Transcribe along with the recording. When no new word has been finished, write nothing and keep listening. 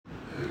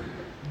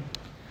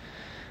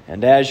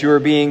And as you are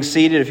being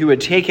seated, if you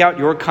would take out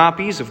your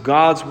copies of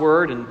God's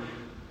Word and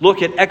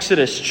look at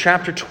Exodus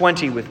chapter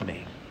 20 with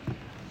me.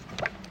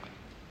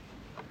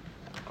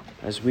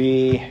 As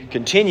we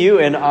continue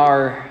in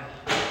our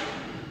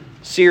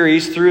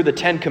series through the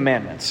Ten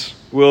Commandments,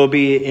 we'll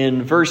be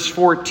in verse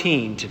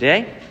 14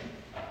 today.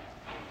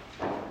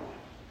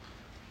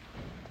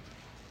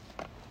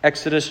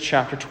 Exodus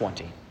chapter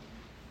 20.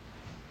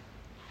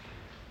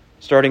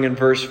 Starting in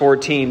verse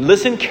 14,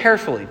 listen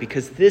carefully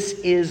because this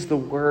is the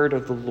word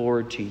of the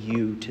Lord to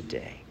you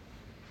today.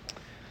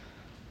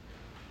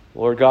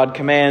 Lord God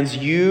commands,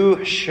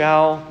 you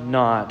shall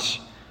not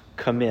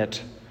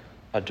commit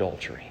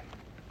adultery.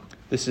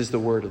 This is the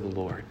word of the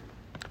Lord.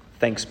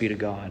 Thanks be to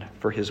God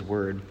for his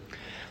word.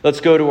 Let's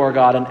go to our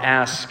God and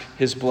ask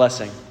his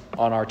blessing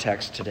on our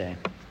text today.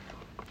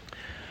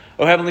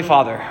 Oh, Heavenly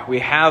Father, we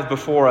have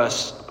before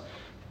us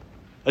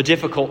a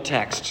difficult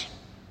text.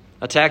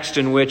 A text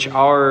in which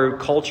our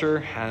culture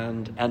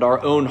and our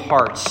own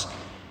hearts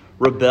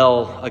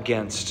rebel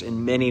against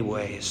in many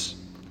ways.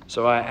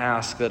 So I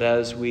ask that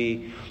as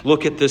we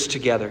look at this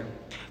together,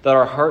 that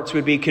our hearts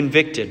would be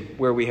convicted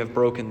where we have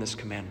broken this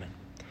commandment.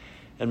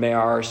 And may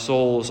our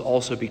souls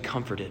also be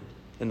comforted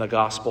in the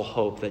gospel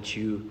hope that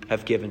you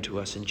have given to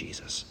us in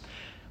Jesus.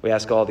 We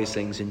ask all these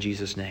things in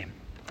Jesus' name.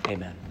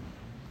 Amen.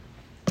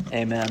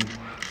 Amen.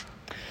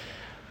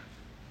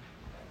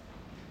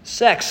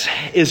 Sex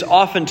is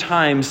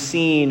oftentimes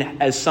seen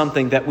as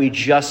something that we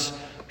just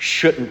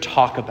shouldn't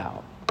talk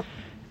about,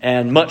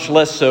 and much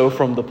less so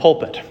from the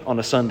pulpit on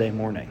a Sunday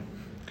morning.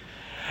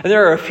 And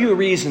there are a few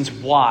reasons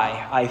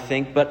why, I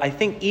think, but I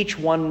think each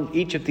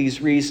of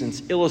these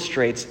reasons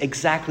illustrates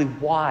exactly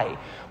why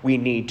we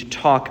need to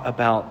talk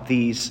about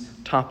these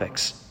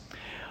topics.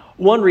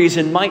 One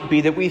reason might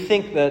be that we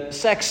think that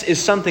sex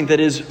is something that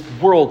is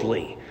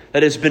worldly,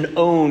 that has been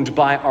owned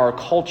by our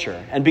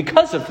culture. And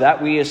because of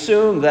that, we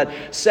assume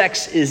that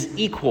sex is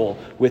equal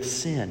with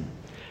sin.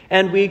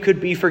 And we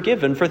could be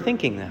forgiven for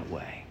thinking that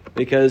way,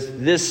 because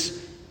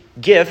this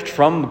gift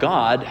from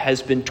God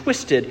has been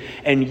twisted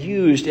and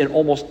used in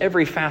almost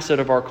every facet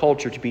of our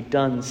culture to be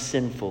done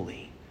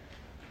sinfully.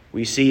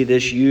 We see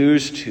this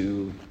used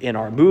in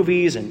our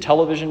movies and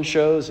television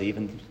shows,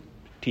 even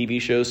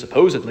TV shows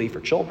supposedly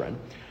for children,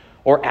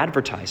 or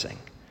advertising.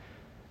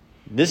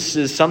 This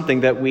is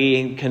something that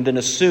we can then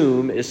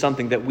assume is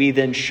something that we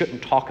then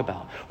shouldn't talk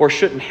about or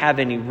shouldn't have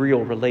any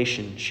real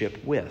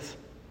relationship with.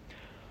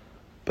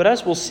 But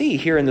as we'll see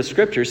here in the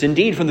Scriptures,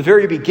 indeed, from the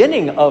very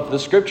beginning of the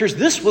Scriptures,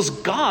 this was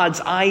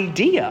God's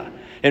idea.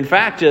 In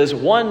fact, as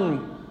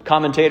one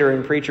commentator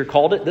and preacher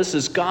called it, this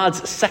is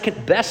God's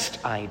second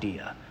best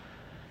idea.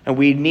 And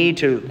we need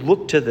to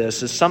look to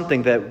this as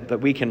something that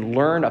we can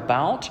learn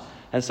about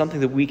and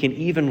something that we can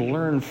even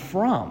learn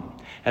from,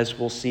 as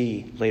we'll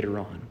see later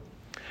on.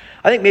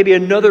 I think maybe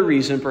another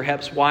reason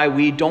perhaps why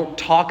we don't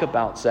talk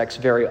about sex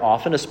very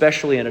often,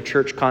 especially in a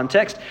church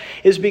context,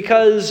 is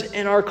because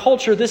in our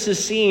culture this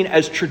is seen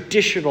as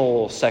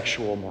traditional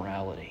sexual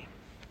morality,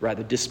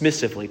 rather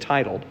dismissively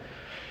titled.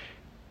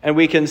 And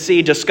we can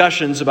see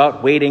discussions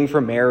about waiting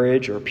for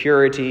marriage or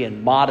purity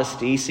and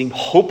modesty seem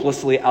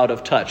hopelessly out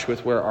of touch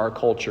with where our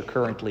culture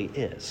currently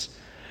is.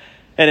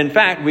 And in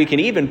fact, we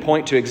can even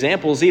point to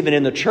examples even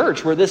in the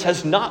church where this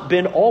has not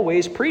been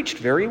always preached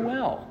very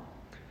well.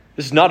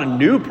 This is not a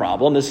new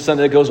problem. This is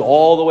something that goes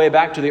all the way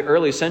back to the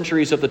early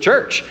centuries of the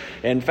church.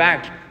 In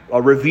fact,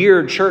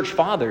 revered church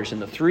fathers in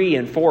the 300s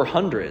and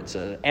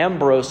 400s,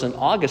 Ambrose and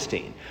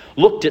Augustine,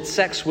 looked at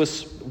sex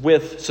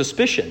with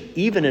suspicion,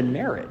 even in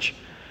marriage.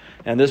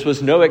 And this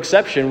was no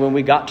exception when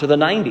we got to the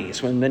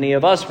 90s, when many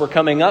of us were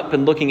coming up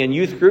and looking in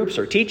youth groups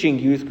or teaching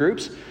youth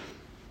groups,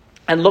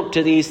 and looked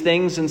to these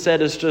things and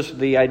said it's just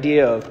the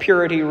idea of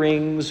purity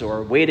rings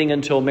or waiting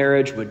until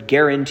marriage would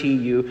guarantee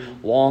you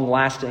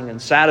long-lasting and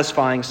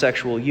satisfying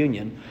sexual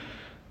union.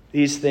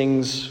 These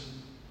things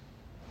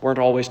weren't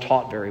always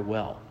taught very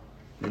well.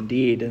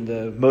 Indeed, and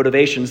the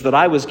motivations that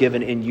I was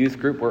given in youth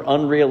group were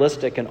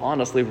unrealistic and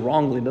honestly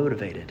wrongly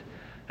motivated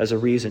as a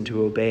reason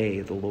to obey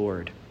the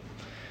Lord.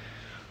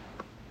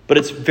 But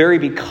it's very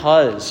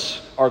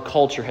because our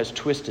culture has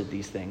twisted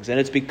these things, and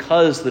it's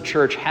because the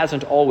church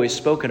hasn't always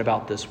spoken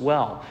about this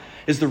well,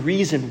 is the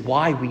reason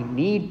why we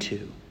need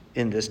to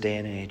in this day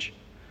and age.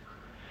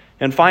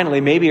 And finally,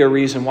 maybe a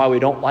reason why we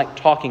don't like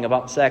talking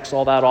about sex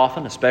all that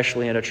often,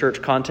 especially in a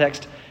church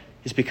context,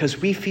 is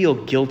because we feel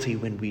guilty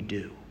when we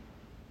do.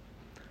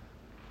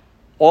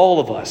 All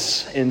of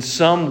us, in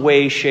some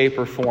way, shape,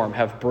 or form,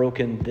 have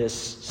broken this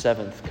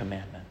seventh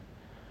commandment.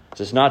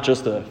 This is not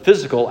just a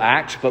physical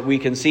act, but we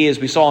can see, as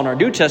we saw in our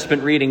New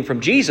Testament reading from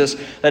Jesus,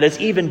 that it's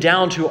even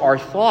down to our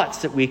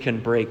thoughts that we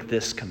can break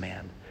this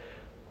command.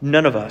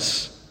 None of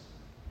us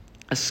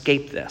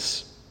escape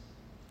this.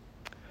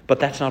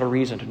 But that's not a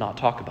reason to not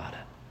talk about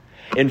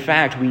it. In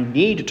fact, we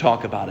need to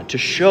talk about it to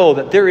show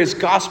that there is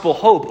gospel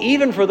hope,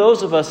 even for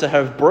those of us that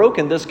have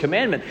broken this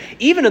commandment,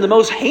 even in the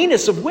most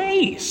heinous of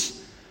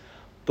ways.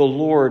 The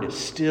Lord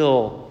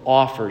still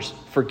offers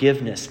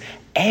forgiveness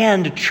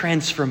and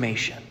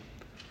transformation.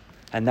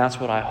 And that's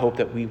what I hope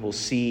that we will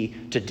see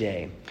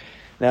today.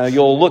 Now,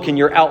 you'll look in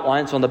your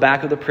outlines on the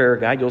back of the prayer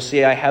guide. You'll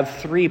see I have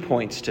 3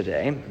 points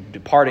today,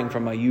 departing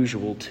from my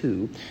usual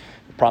 2.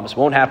 I promise it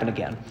won't happen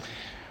again.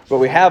 But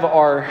we have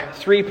our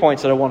 3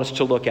 points that I want us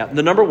to look at.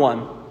 The number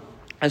 1,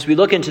 as we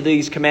look into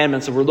these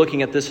commandments, and we're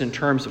looking at this in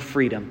terms of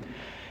freedom,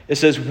 it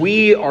says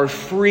we are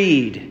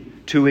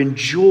freed to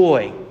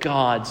enjoy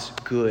God's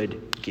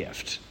good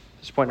gift.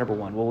 This is point number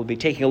 1. We'll be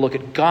taking a look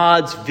at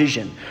God's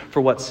vision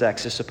for what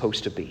sex is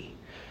supposed to be.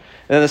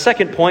 And then the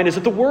second point is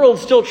that the world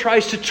still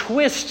tries to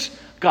twist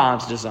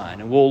God's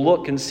design. And we'll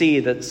look and see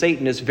that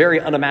Satan is very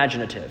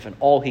unimaginative, and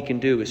all he can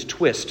do is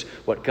twist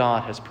what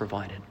God has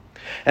provided.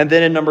 And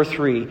then in number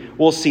 3,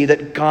 we'll see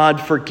that God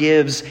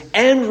forgives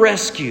and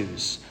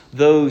rescues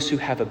those who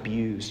have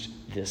abused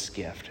this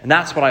gift. And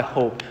that's what I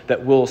hope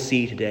that we'll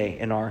see today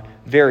in our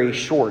very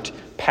short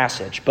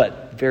passage,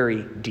 but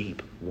very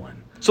deep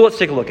one. So let's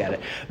take a look at it.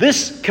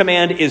 This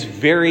command is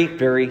very,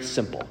 very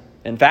simple.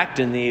 In fact,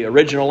 in the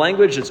original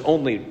language, it's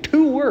only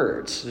 2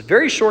 words. It's a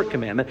very short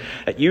commandment,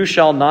 that you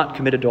shall not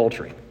commit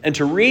adultery. And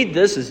to read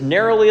this as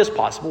narrowly as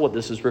possible, what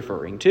this is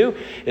referring to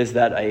is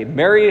that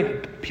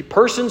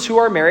persons who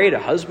are married, a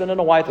husband and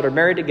a wife that are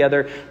married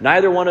together,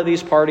 neither one of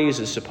these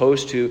parties is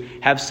supposed to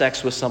have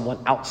sex with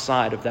someone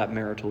outside of that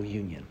marital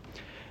union.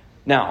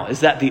 Now, is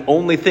that the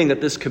only thing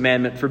that this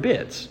commandment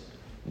forbids?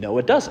 No,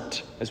 it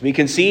doesn't. As we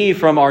can see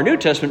from our New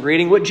Testament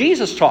reading, what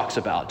Jesus talks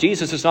about.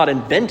 Jesus is not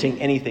inventing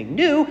anything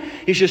new.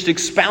 He's just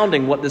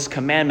expounding what this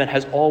commandment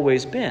has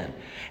always been.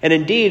 And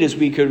indeed, if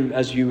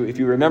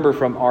you remember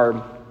from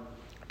our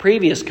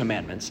previous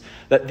commandments,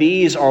 that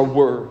these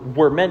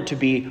were meant to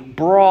be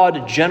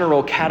broad,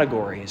 general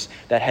categories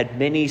that had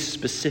many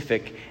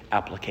specific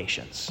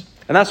applications.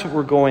 And that's what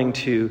we're going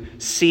to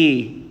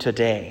see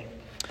today.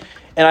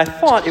 And I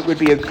thought it would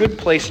be a good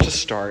place to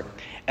start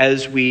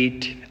as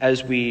we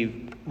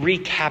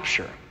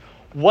recapture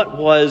what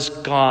was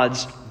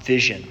God's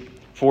vision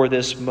for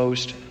this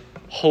most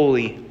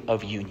holy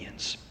of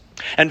unions.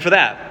 And for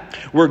that,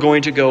 we're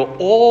going to go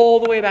all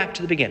the way back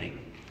to the beginning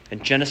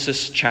in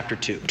Genesis chapter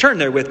 2. Turn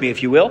there with me,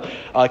 if you will.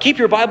 Keep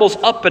your Bibles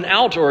up and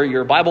out or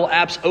your Bible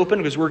apps open,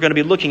 because we're going to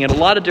be looking at a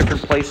lot of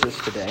different places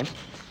today.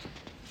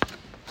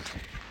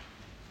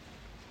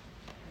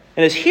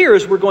 And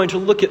as we're going to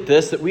look at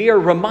this, that we are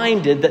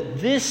reminded that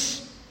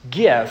this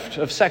gift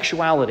of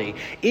sexuality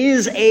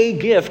is a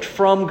gift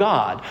from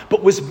God,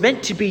 but was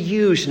meant to be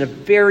used in a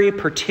very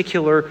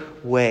particular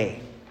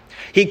way.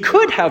 He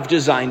could have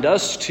designed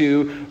us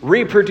to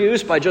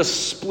reproduce by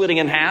just splitting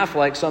in half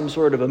like some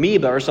sort of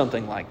amoeba or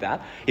something like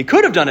that. He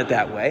could have done it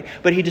that way,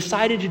 but he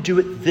decided to do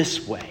it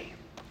this way.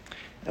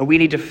 And we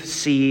need to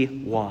see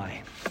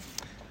why.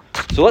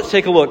 So let's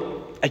take a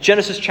look at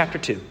Genesis chapter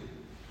 2.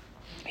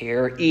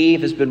 Here,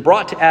 Eve has been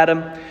brought to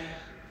Adam.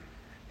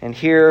 And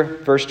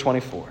here, verse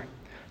 24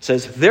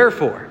 says,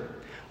 therefore,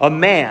 a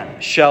man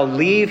shall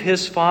leave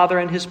his father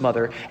and his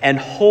mother and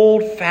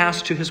hold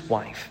fast to his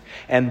wife,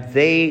 and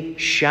they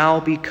shall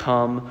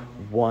become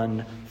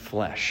one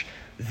flesh.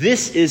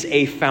 This is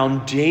a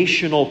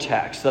foundational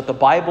text that the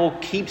Bible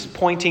keeps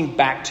pointing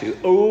back to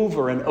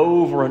over and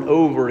over and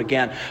over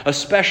again,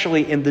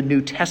 especially in the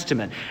New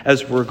Testament,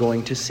 as we're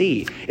going to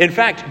see. In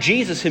fact,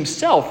 Jesus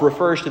himself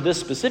refers to this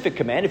specific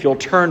command. If you'll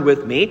turn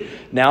with me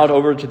now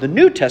over to the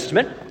New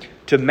Testament,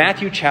 to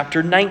Matthew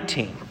chapter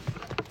 19.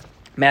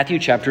 Matthew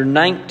chapter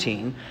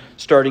 19,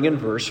 starting in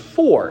verse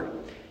 4.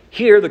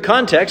 Here, the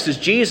context is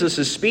Jesus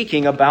is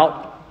speaking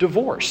about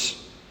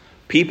divorce.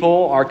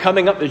 People are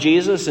coming up to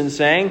Jesus and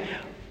saying,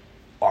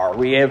 are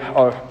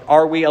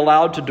we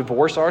allowed to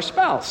divorce our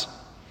spouse?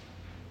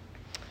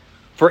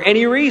 For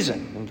any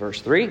reason, in verse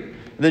 3. And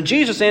then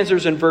Jesus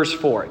answers in verse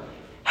 4,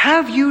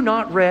 have you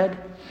not read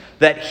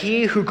that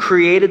he who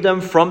created them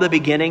from the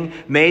beginning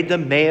made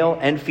them male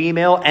and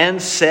female,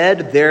 and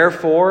said,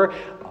 therefore,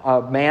 a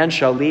man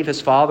shall leave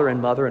his father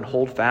and mother and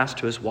hold fast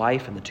to his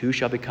wife, and the two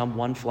shall become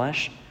one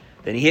flesh?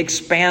 Then he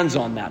expands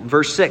on that in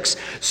verse 6.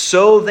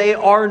 So they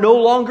are no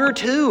longer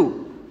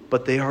two,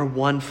 but they are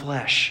one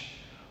flesh.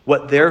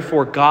 What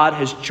therefore God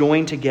has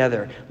joined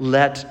together,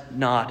 let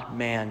not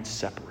man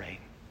separate.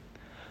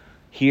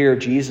 Here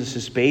Jesus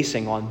is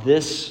basing on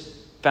this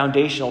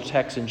foundational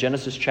text in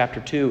Genesis chapter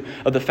 2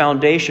 of the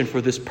foundation for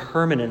this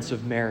permanence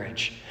of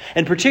marriage.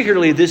 And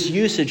particularly this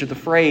usage of the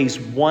phrase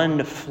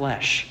one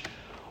flesh.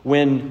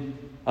 When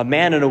a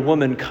man and a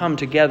woman come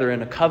together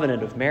in a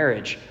covenant of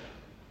marriage,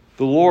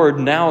 the Lord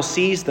now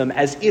sees them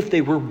as if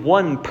they were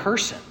one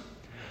person.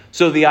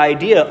 So the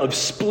idea of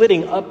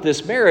splitting up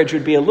this marriage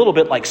would be a little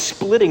bit like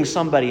splitting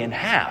somebody in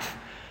half.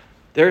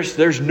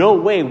 There's no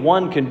way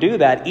one can do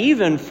that,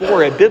 even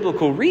for a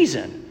biblical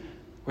reason,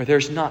 where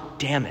there's not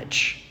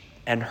damage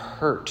and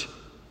hurt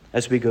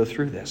as we go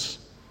through this.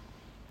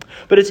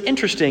 But it's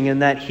interesting in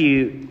that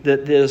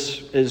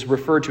this is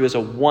referred to as a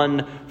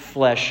one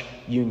flesh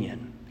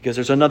union. Because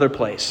there's another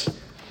place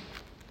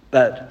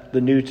that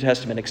the New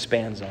Testament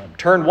expands on.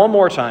 Turn one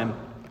more time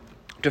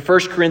to 1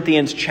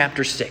 Corinthians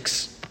chapter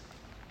 6.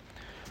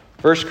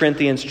 1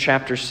 Corinthians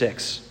chapter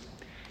 6.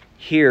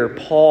 Here,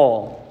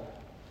 Paul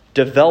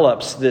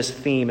develops this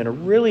theme in a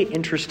really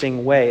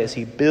interesting way as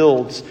he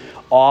builds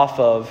off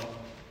of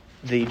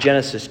the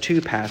Genesis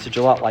 2 passage,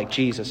 a lot like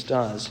Jesus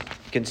does.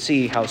 You can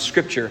see how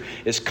Scripture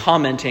is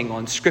commenting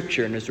on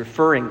Scripture and is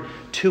referring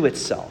to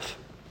itself.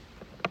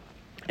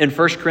 In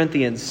 1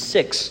 Corinthians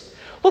 6,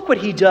 look what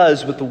he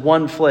does with the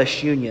one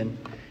flesh union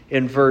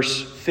in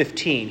verse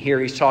 15.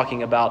 Here he's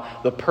talking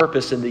about the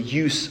purpose and the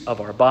use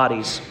of our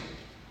bodies.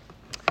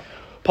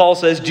 Paul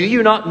says, "Do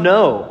you not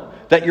know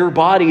that your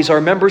bodies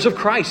are members of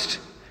Christ?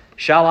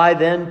 Shall I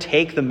then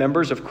take the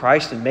members of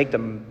Christ and make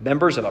them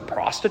members of a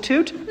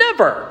prostitute?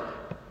 Never!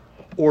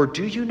 Or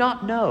do you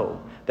not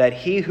know that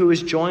he who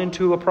is joined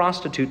to a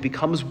prostitute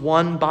becomes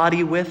one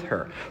body with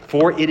her?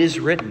 For it is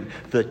written,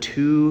 the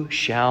two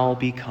shall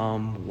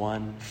become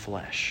one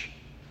flesh."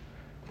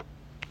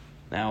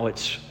 Now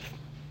it's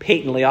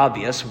patently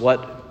obvious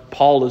what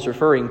Paul is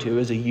referring to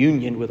as a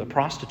union with a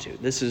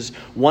prostitute. This is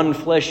one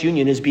flesh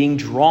union is being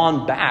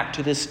drawn back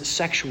to this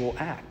sexual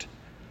act.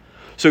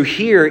 So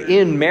here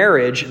in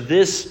marriage,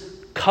 this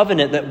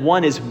covenant that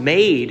one is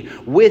made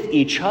with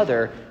each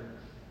other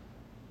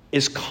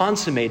is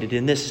consummated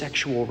in this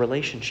sexual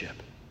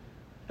relationship.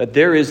 That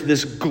there is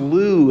this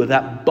glue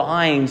that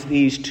binds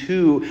these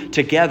two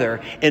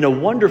together in a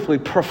wonderfully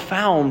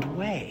profound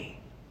way.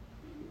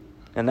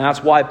 And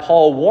that's why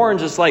Paul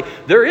warns us,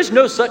 there is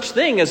no such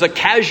thing as a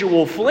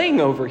casual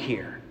fling over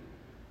here.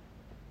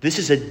 This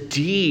is a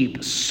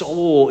deep,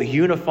 soul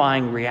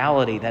unifying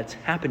reality that's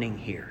happening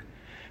here.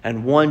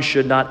 And one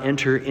should not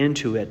enter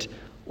into it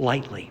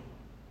lightly.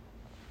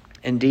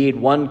 Indeed,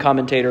 one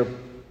commentator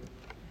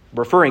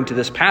referring to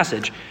this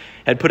passage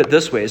had put it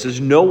this way. It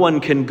says, "No one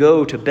can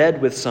go to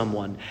bed with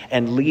someone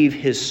and leave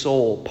his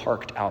soul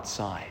parked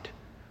outside.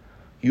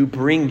 You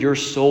bring your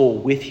soul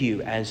with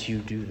you as you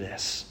do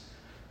this."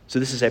 So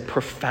this is a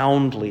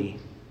profoundly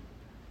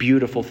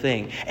beautiful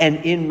thing.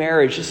 And in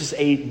marriage, this is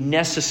a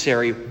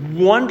necessary,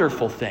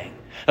 wonderful thing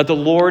that the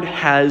Lord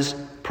has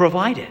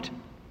provided.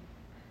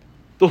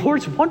 The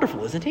Lord's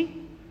wonderful, isn't he?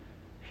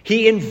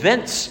 He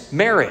invents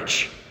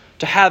marriage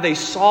to have a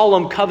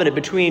solemn covenant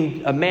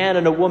between a man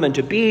and a woman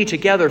to be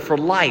together for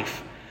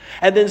life.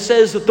 And then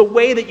says that the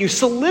way that you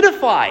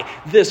solidify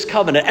this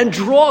covenant and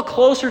draw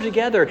closer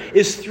together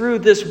is through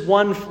this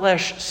one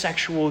flesh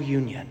sexual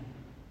union.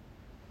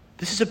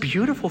 This is a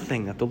beautiful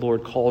thing that the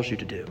Lord calls you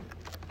to do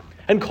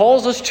and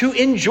calls us to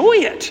enjoy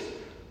it,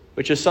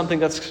 which is something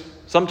that's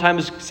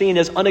sometimes seen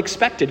as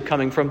unexpected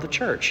coming from the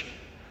church.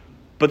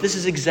 But this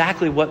is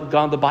exactly what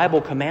the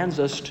Bible commands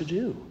us to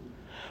do.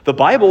 The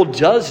Bible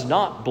does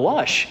not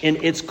blush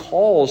in its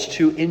calls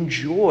to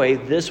enjoy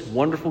this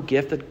wonderful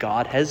gift that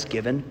God has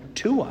given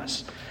to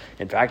us.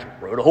 In fact,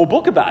 wrote a whole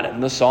book about it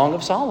in the Song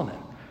of Solomon.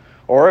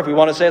 Or if we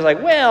want to say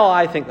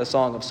I think the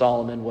Song of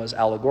Solomon was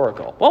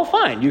allegorical. Well,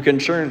 fine. You can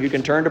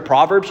turn to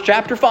Proverbs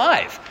chapter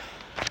 5.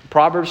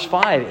 Proverbs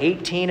 5,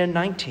 18 and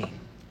 19.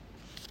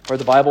 Where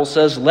the Bible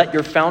says, "Let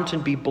your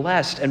fountain be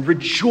blessed and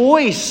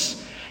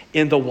rejoice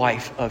in the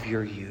wife of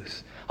your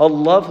youth. A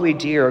lovely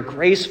deer, a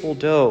graceful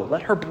doe.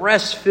 Let her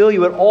breasts fill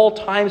you at all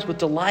times with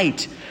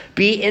delight.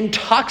 Be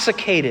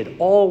intoxicated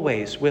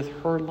always with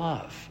her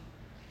love."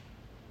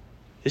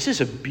 This is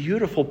a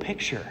beautiful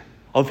picture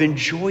of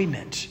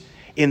enjoyment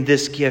in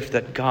this gift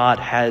that God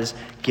has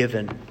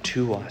given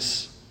to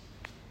us.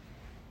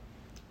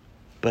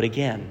 But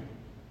again,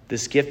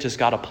 this gift has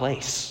got a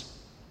place.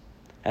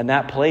 And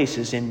that place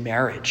is in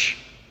marriage,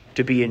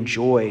 to be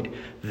enjoyed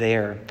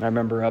there. I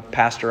remember a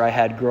pastor I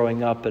had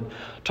growing up and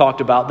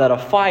talked about that a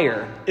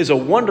fire is a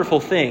wonderful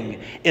thing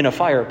in a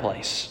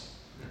fireplace.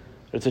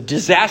 It's a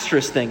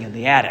disastrous thing in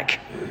the attic.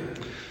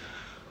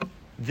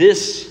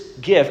 This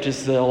gift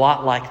is a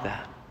lot like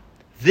that.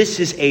 This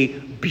is a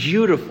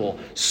beautiful,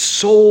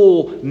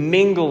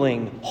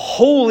 soul-mingling,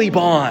 holy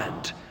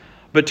bond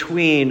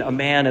between a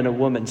man and a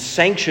woman,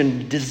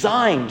 sanctioned,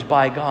 designed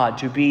by God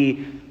to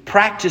be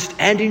practiced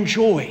and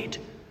enjoyed.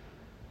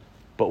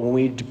 But when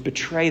we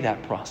betray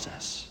that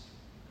process,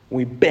 when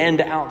we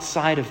bend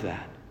outside of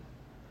that,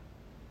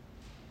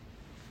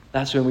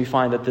 that's when we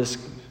find that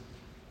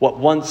what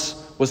once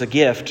was a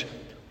gift,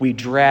 we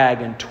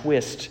drag and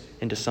twist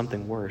into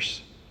something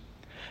worse.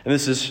 And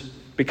this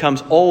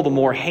becomes all the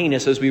more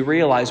heinous as we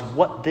realize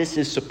what this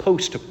is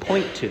supposed to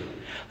point to.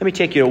 Let me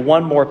take you to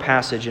one more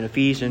passage in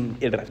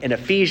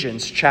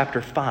Ephesians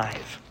chapter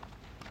 5,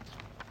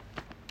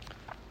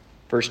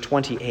 verse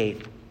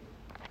 28.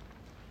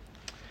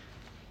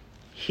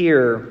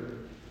 Here,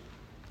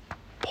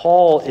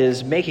 Paul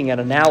is making an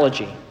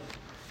analogy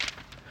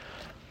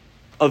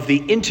of the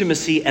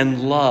intimacy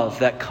and love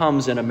that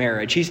comes in a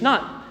marriage. He's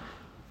not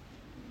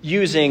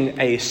using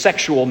a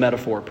sexual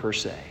metaphor per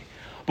se,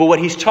 but what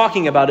he's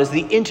talking about is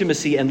the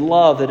intimacy and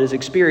love that is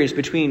experienced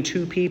between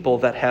two people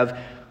that have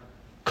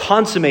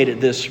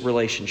consummated this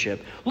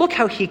relationship. Look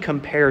how he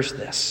compares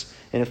this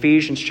in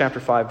Ephesians chapter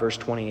 5, verse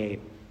 28.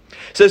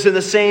 It says, "In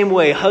the same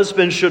way,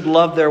 husbands should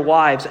love their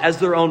wives as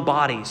their own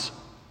bodies.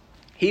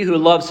 He who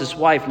loves his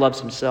wife loves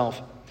himself.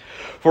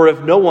 For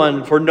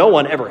no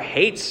one ever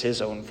hates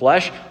his own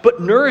flesh,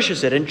 but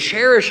nourishes it and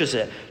cherishes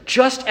it,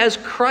 just as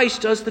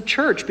Christ does the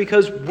church,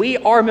 because we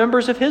are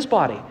members of his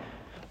body.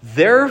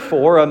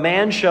 Therefore, a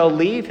man shall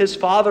leave his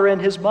father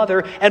and his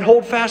mother and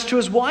hold fast to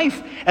his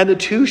wife, and the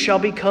two shall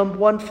become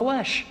one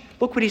flesh.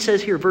 Look what he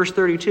says here, verse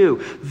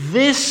 32.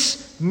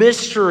 This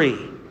mystery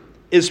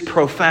is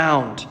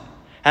profound,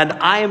 and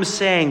I am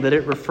saying that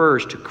it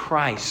refers to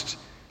Christ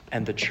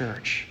and the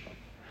church.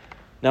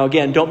 Now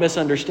again, don't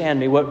misunderstand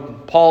me.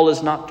 What Paul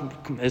is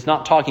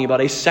not talking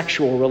about a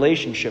sexual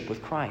relationship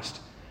with Christ.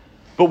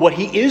 But what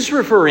he is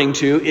referring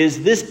to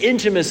is this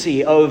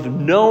intimacy of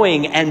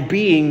knowing and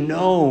being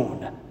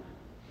known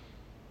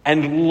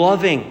and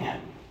loving,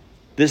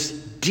 this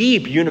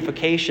deep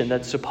unification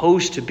that's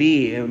supposed to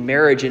be a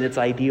marriage in its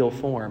ideal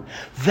form.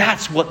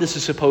 That's what this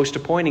is supposed to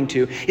pointing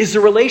to, is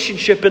the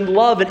relationship and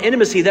love and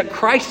intimacy that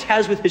Christ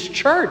has with his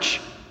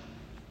church.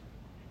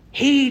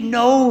 He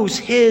knows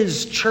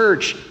his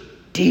church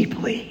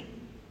deeply.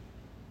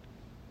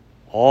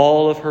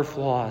 All of her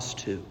flaws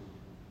too.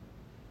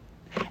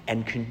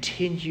 And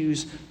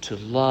continues to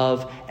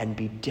love and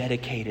be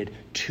dedicated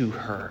to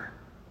her.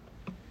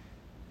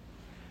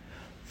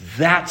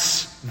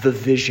 That's the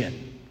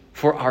vision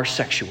for our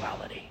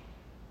sexuality.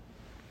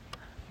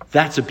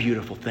 That's a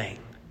beautiful thing.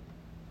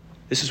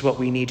 This is what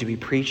we need to be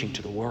preaching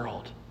to the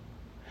world.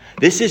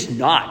 This is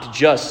not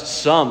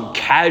just some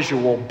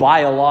casual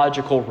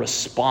biological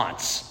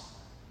response,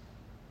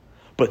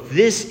 but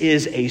this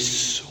is a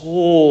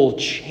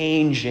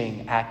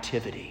soul-changing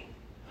activity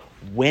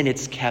when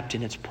it's kept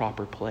in its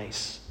proper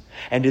place,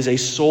 and is a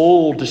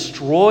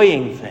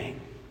soul-destroying thing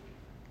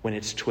when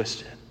it's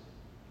twisted,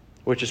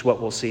 which is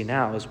what we'll see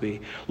now as we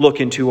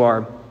look into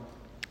our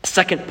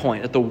second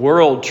point, that the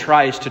world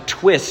tries to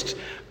twist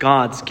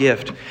God's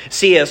gift.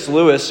 C.S.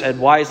 Lewis had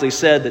wisely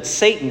said that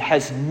Satan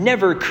has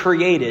never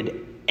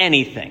created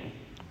anything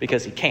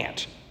because he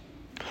can't.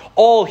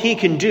 All he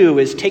can do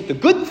is take the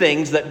good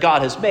things that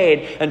God has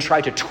made and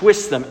try to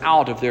twist them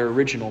out of their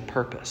original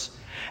purpose.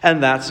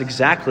 And that's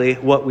exactly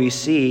what we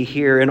see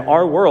here in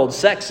our world.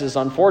 Sex is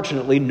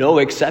unfortunately no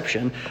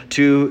exception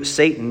to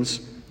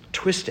Satan's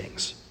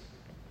twistings.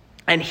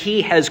 And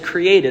he has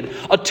created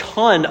a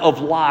ton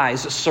of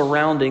lies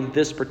surrounding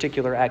this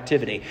particular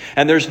activity.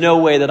 And there's no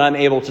way that I'm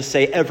able to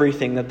say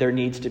everything that there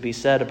needs to be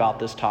said about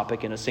this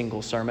topic in a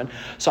single sermon.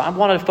 So I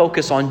want to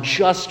focus on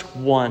just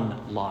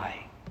one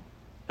lie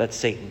that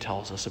Satan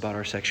tells us about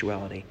our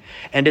sexuality.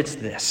 And it's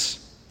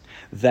this: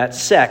 that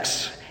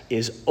sex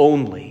is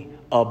only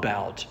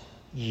about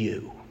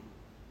you.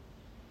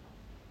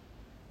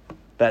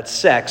 That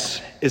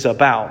sex is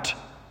about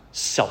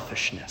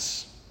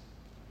selfishness.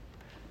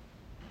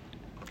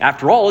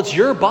 After all, it's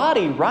your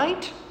body,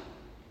 right?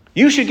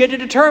 You should get to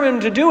determine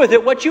to do with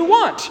it what you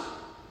want,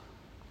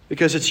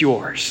 because it's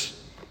yours.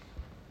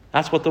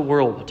 That's what the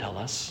world will tell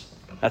us.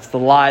 That's the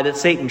lie that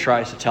Satan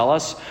tries to tell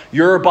us.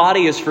 Your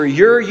body is for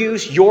your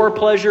use, your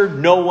pleasure.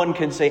 No one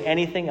can say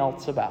anything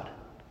else about it.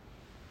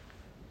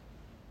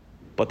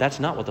 But that's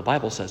not what the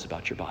Bible says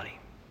about your body.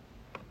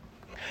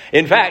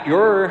 In fact,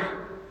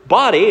 your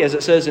body, as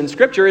it says in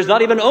Scripture, is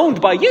not even owned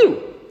by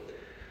you.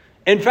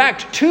 In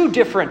fact, two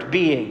different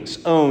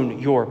beings own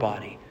your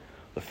body.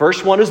 The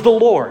first one is the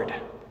Lord,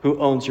 who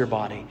owns your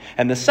body.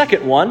 And the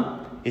second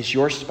one is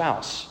your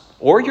spouse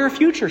or your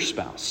future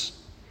spouse.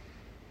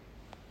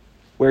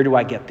 Where do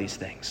I get these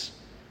things?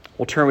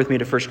 Well, turn with me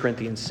to 1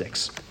 Corinthians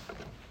 6.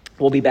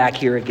 We'll be back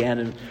here again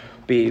and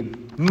be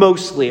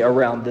mostly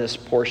around this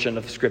portion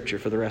of Scripture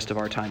for the rest of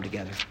our time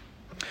together.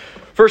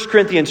 1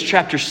 Corinthians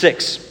chapter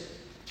 6.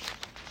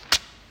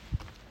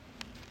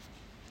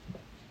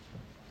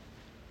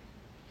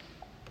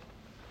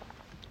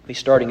 Be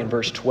starting in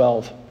verse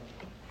 12.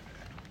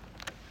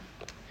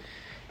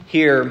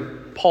 Here,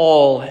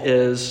 Paul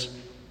is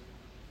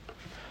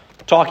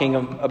talking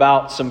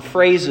about some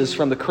phrases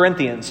from the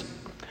Corinthians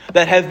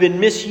that have been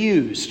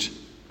misused.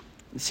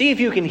 See if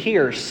you can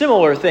hear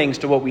similar things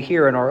to what we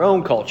hear in our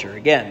own culture.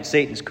 Again,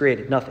 Satan's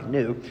created nothing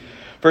new.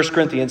 1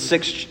 Corinthians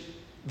 6,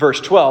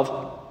 verse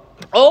 12.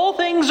 All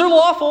things are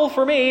lawful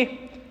for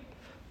me,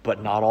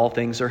 but not all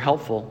things are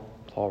helpful,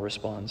 Paul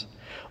responds.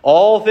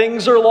 All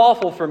things are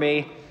lawful for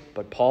me,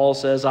 but Paul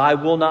says, I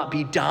will not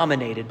be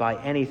dominated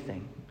by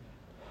anything.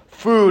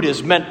 Food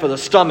is meant for the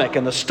stomach,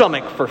 and the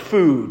stomach for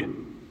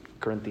food,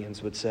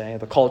 Corinthians would say,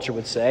 the culture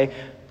would say.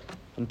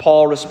 And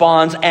Paul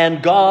responds,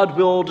 and God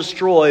will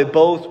destroy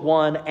both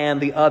one and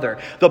the other.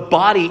 The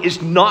body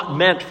is not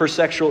meant for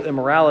sexual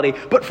immorality,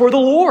 but for the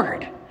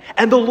Lord,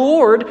 and the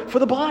Lord for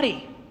the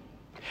body.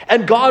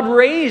 And God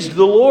raised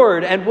the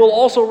Lord and will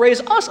also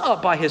raise us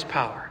up by his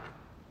power.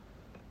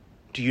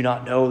 Do you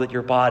not know that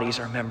your bodies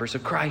are members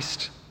of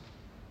Christ?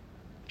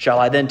 Shall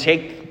I then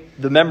take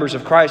the members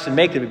of Christ and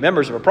make them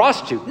members of a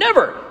prostitute?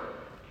 Never!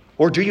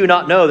 Or do you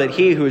not know that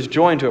he who is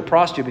joined to a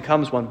prostitute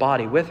becomes one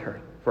body with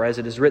her? For as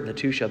it is written, the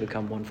two shall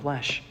become one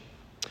flesh.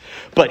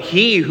 But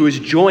he who is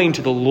joined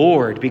to the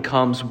Lord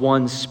becomes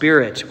one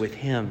spirit with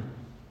him.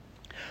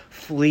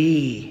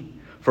 Flee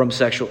from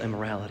sexual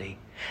immorality.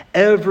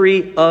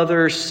 Every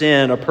other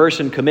sin a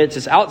person commits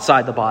is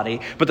outside the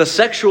body, but the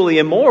sexually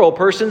immoral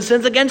person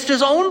sins against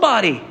his own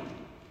body.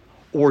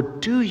 Or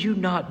do you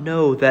not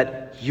know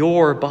that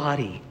your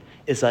body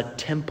is a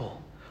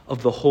temple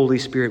of the Holy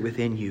Spirit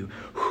within you,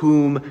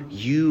 whom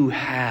you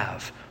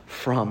have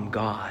from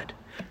God?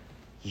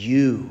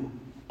 You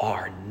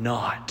are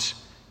not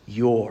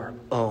your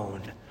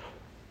own,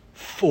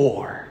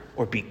 for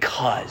or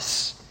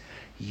because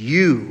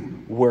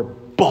you were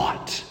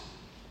bought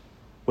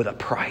with a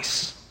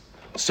price.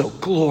 So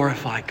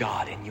glorify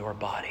God in your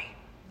body.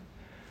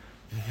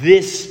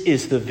 This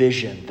is the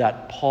vision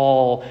that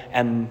Paul,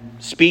 and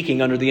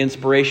speaking under the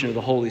inspiration of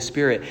the Holy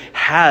Spirit,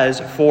 has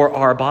for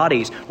our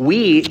bodies.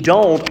 We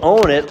don't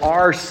own it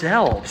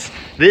ourselves.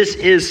 This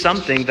is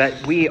something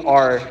that we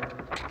are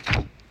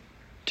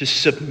to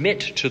submit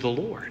to the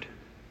Lord.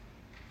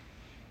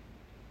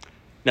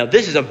 Now,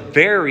 this is a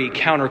very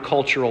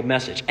countercultural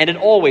message, and it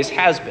always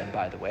has been,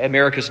 by the way.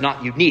 America's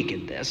not unique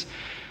in this.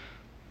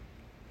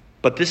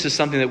 But this is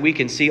something that we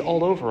can see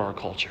all over our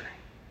culture.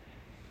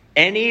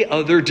 Any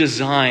other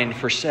design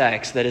for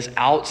sex that is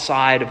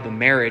outside of the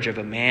marriage of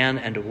a man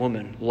and a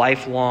woman,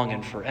 lifelong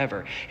and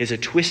forever, is a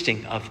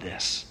twisting of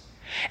this.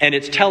 And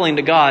it's telling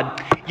to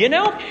God,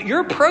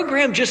 your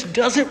program just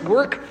doesn't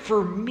work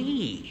for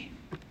me.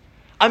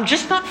 I'm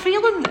just not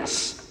feeling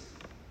this.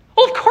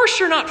 Well, of course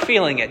you're not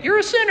feeling it. You're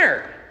a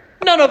sinner.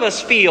 None of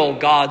us feel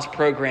God's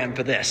program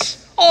for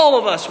this. All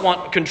of us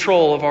want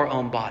control of our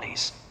own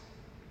bodies.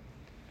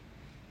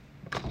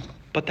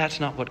 But that's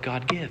not what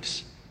God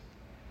gives.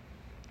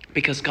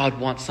 Because God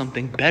wants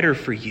something better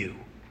for you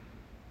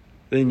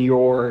than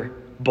your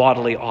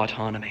bodily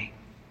autonomy.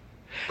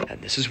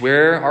 And this is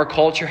where our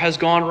culture has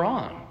gone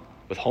wrong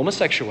with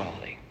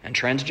homosexuality and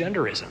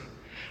transgenderism.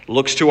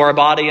 Looks to our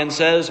body and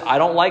says, I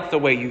don't like the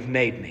way you've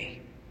made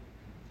me.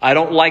 I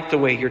don't like the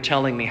way you're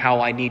telling me how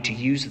I need to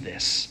use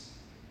this.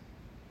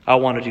 I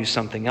want to do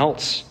something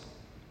else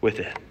with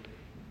it.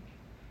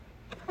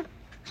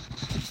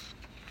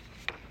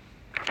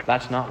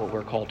 That's not what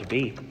we're called to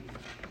be.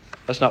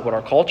 That's not what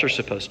our culture is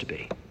supposed to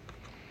be.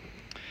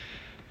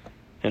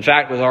 In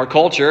fact, with our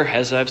culture,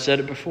 as I've said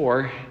it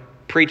before,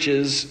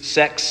 preaches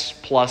sex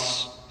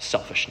plus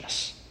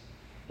selfishness.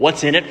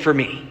 What's in it for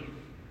me?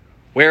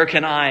 Where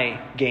can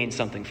I gain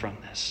something from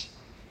this?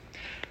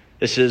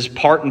 This is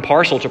part and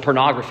parcel to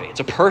pornography. It's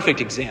a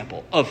perfect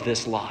example of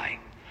this lie.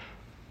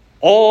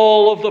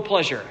 All of the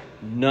pleasure,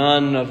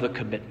 none of the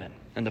commitment.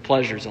 And the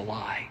pleasure is a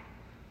lie.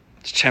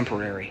 It's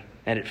temporary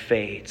and it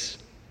fades.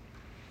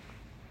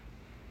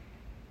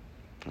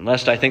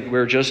 Unless I think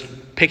we're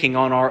just picking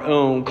on our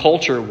own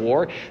culture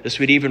war, this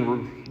would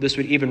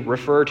even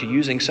refer to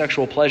using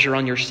sexual pleasure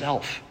on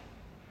yourself,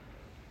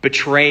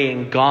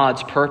 betraying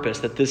God's purpose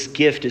that this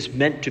gift is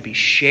meant to be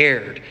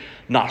shared,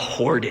 not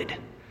hoarded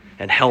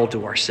and held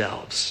to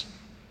ourselves.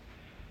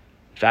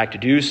 In fact, to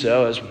do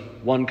so, as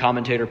one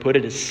commentator put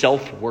it, is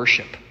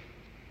self-worship,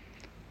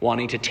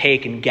 wanting to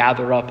take and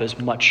gather up as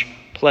much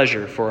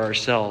pleasure for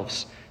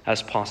ourselves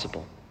as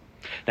possible.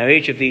 Now,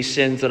 each of these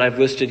sins that I've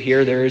listed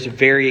here, there is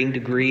varying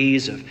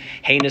degrees of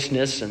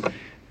heinousness and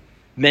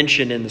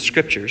mention in the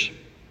Scriptures.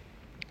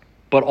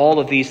 But all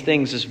of these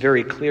things is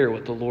very clear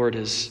what the Lord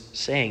is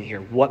saying here,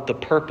 what the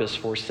purpose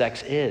for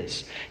sex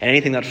is. And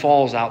anything that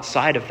falls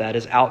outside of that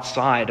is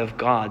outside of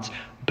God's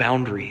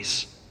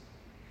boundaries.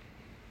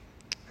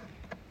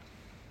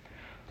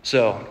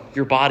 So,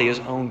 your body is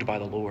owned by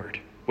the Lord.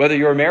 Whether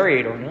you're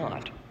married or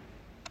not,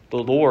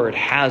 the Lord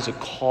has a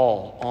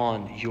call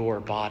on your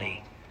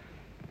body.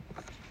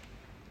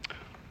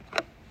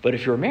 But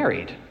if you're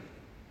married,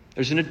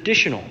 there's an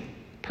additional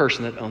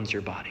person that owns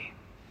your body,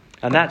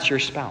 and that's your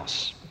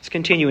spouse. Let's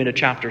continue into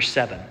chapter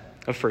 7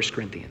 of 1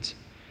 Corinthians.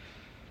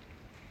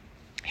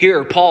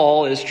 Here,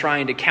 Paul is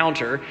trying to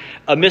counter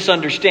a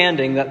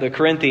misunderstanding that the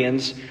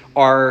Corinthians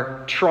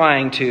are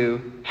trying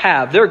to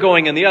have. They're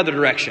going in the other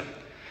direction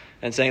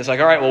and saying, it's like,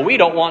 all right, well, we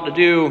don't want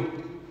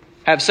to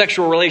have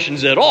sexual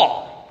relations at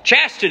all.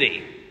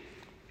 Chastity,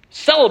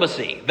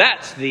 celibacy,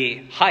 that's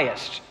the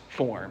highest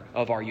form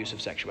of our use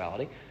of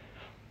sexuality.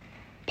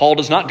 Paul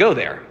does not go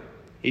there.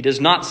 He does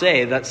not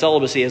say that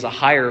celibacy is a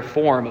higher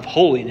form of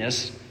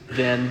holiness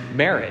than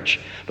marriage,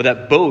 but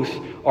that both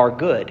are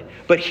good.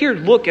 But here,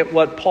 look at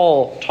what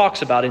Paul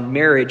talks about in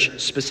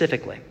marriage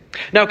specifically.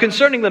 Now,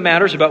 concerning the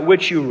matters about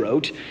which you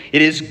wrote,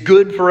 it is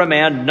good for a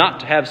man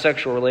not to have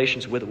sexual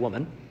relations with a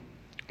woman.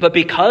 But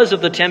because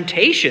of the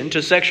temptation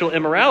to sexual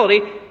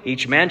immorality,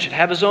 each man should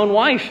have his own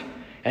wife,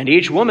 and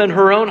each woman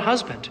her own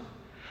husband.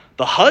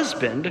 The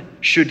husband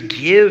should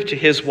give to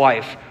his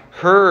wife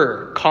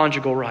her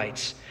conjugal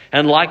rights,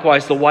 and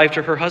likewise the wife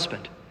to her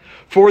husband.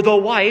 For the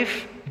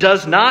wife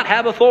does not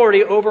have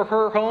authority over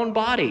her own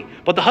body,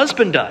 but the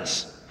husband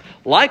does.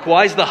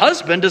 Likewise, the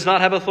husband does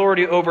not have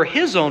authority over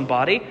his own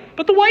body,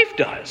 but the wife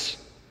does.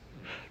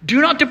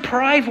 Do not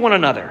deprive one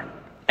another,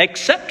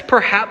 except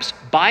perhaps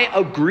by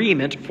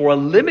agreement for a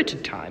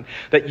limited time,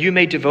 that you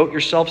may devote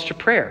yourselves to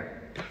prayer.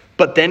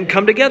 But then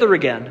come together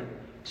again,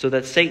 so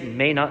that Satan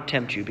may not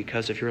tempt you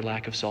because of your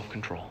lack of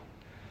self-control.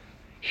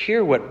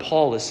 Hear what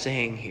Paul is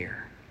saying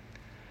here.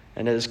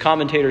 And as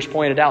commentators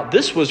pointed out,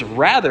 this was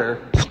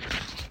rather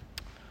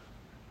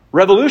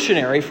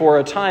revolutionary for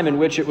a time in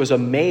which it was a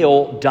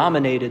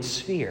male-dominated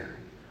sphere,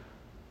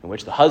 in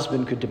which the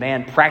husband could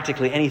demand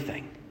practically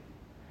anything.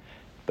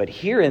 But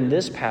here in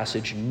this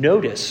passage,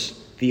 notice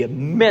the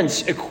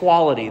immense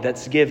equality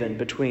that's given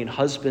between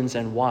husbands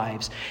and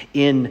wives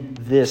in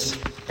this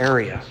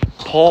area.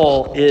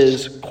 Paul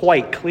is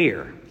quite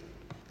clear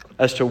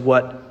as to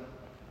what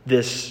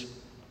this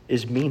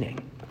is meaning.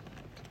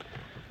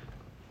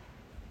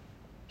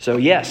 So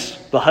yes,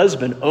 the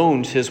husband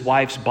owns his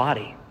wife's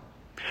body.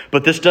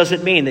 But this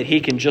doesn't mean that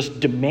he can just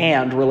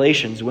demand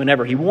relations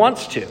whenever he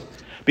wants to,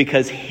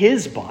 because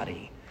his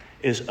body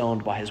is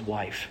owned by his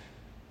wife.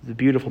 The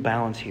beautiful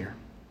balance here.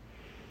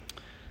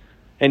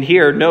 And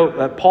here, note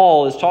that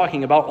Paul is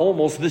talking about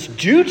almost this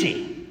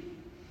duty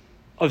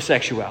of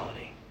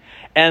sexuality.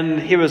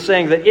 And he was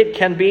saying that it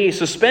can be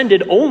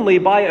suspended only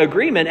by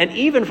agreement, and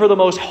even for the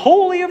most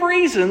holy of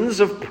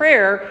reasons of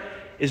prayer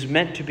is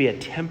meant to be a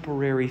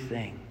temporary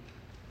thing.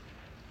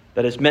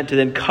 That is meant to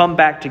then come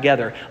back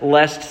together,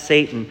 lest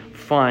Satan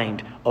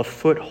find a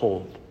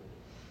foothold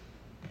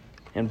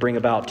and bring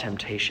about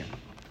temptation.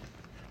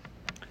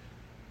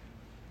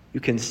 You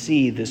can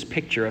see this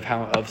picture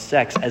of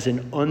sex as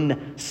an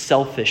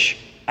unselfish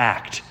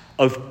act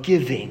of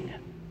giving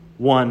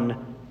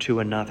one to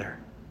another.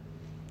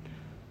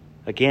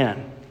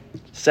 Again,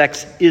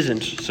 sex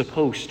isn't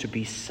supposed to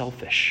be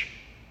selfish,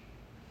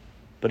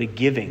 but a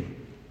giving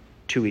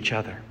to each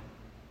other.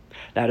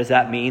 Now, does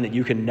that mean that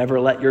you can never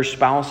let your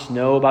spouse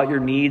know about your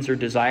needs or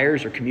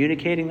desires or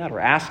communicating that or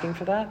asking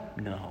for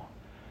that? No.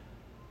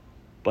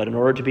 But in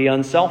order to be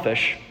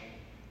unselfish,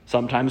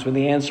 sometimes when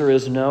the answer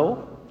is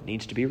no, it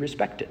needs to be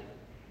respected.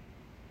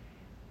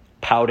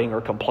 Pouting or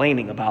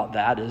complaining about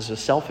that is a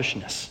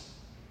selfishness.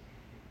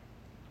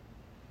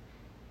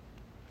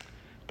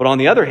 But on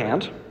the other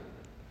hand,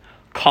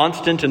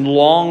 constant and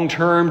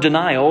long-term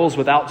denials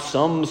without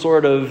some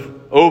sort of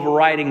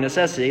overriding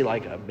necessity,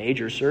 like a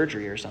major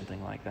surgery or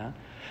something like that,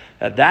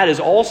 that is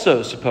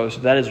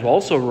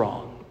also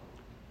wrong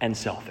and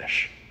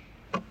selfish.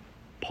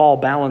 Paul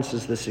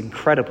balances this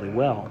incredibly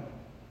well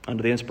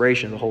under the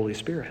inspiration of the Holy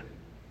Spirit.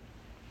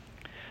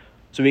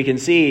 So we can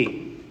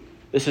see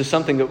this is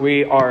something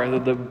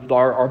that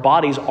our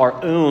bodies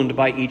are owned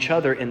by each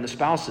other in the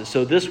spouses.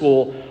 So this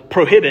will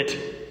prohibit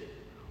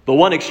the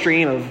one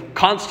extreme of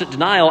constant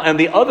denial and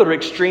the other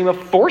extreme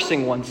of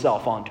forcing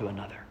oneself onto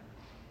another.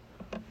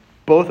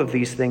 Both of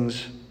these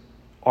things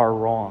are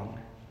wrong.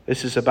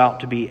 This is about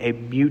to be a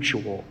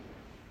mutual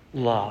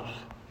love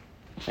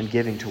and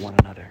giving to one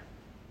another.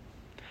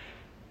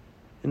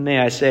 And may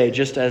I say,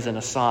 just as an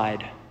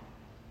aside,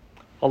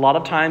 a lot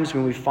of times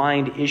when we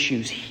find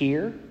issues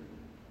here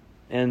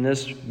in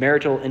this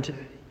marital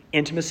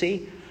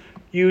intimacy,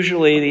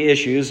 usually the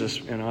issues,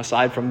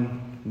 aside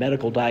from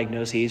medical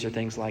diagnoses or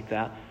things like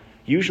that,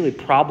 usually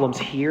problems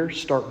here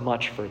start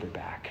much further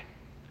back.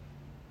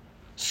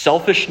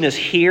 Selfishness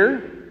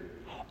here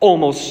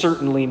almost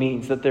certainly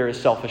means that there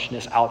is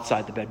selfishness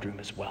outside the bedroom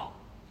as well.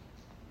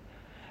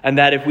 And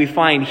that if we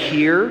find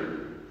here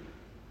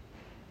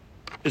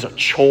is a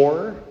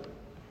chore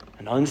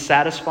and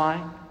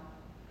unsatisfying,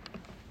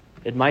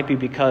 it might be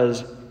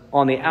because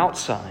on the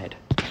outside,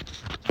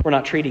 we're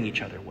not treating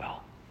each other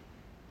well.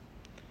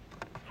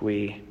 If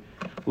we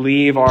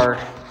leave our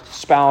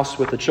spouse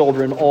with the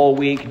children all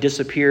week,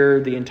 disappear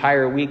the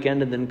entire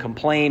weekend, and then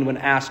complain when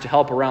asked to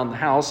help around the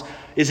house,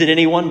 is it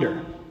any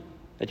wonder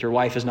that your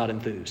wife is not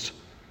enthused?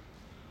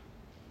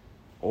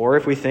 Or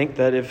if we think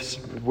that if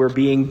we're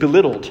being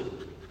belittled,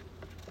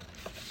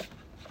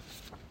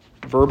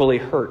 verbally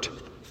hurt,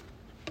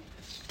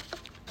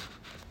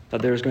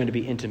 that there's going to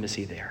be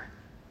intimacy there.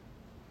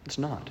 It's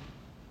not.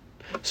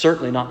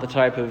 Certainly not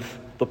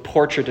the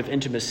portrait of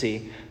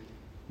intimacy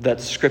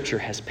that Scripture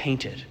has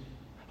painted,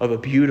 of a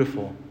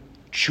beautiful,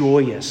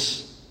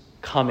 joyous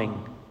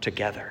coming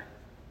together.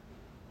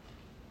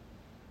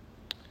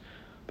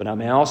 But I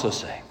may also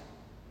say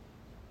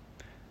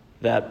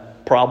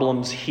that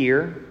problems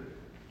here,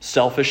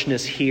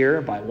 selfishness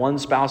here by one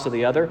spouse or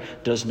the other,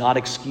 does not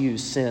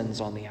excuse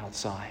sins on the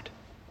outside.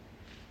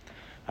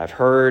 I've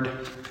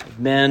heard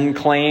men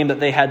claim that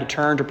they had to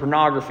turn to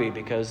pornography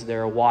because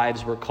their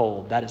wives were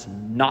cold. That is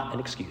not an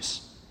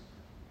excuse.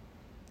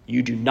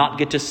 You do not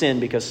get to sin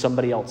because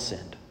somebody else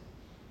sinned.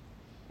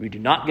 You do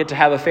not get to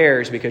have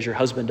affairs because your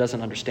husband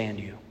doesn't understand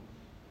you.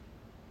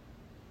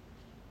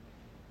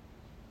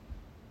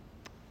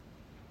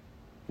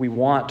 We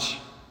want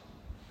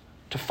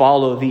to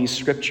follow these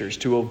scriptures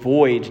to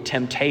avoid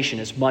temptation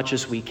as much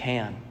as we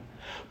can.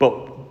 But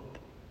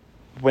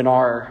when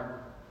our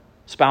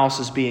spouse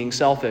is being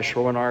selfish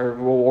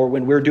or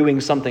when we're doing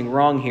something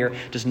wrong here,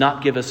 does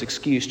not give us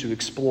excuse to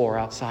explore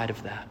outside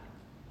of that.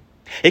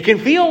 It can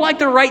feel like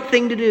the right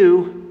thing to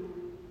do.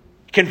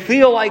 It can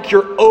feel like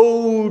you're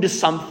owed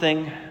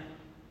something.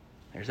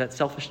 There's that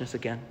selfishness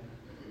again.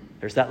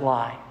 There's that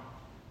lie.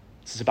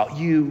 This is about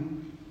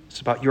you. It's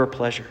about your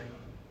pleasure.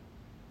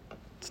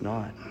 It's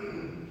not.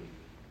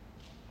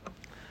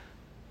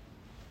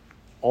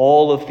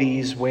 All of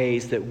these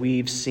ways that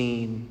we've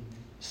seen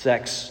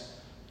sex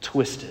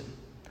twisted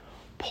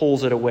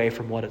pulls it away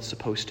from what it's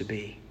supposed to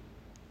be.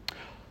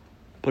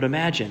 But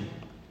imagine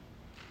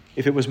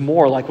if it was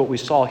more like what we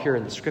saw here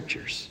in the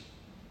Scriptures,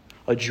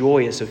 a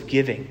joy is of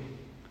giving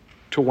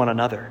to one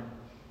another.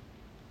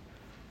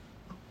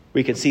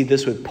 We could see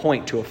this would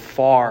point to a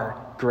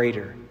far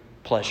greater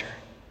pleasure.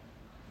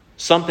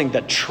 Something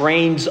that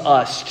trains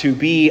us to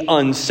be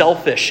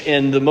unselfish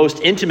in the most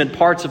intimate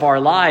parts of our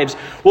lives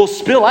will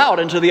spill out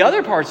into the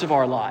other parts of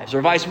our lives,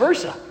 or vice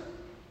versa.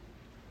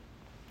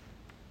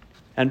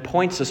 And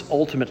points us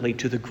ultimately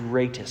to the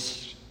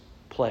greatest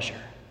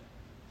pleasure,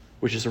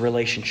 which is a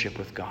relationship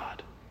with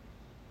God.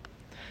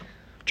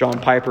 John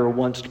Piper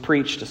once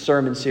preached a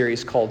sermon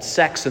series called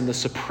Sex and the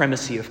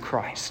Supremacy of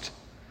Christ.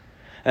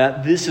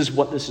 This is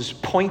what this is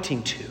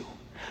pointing to.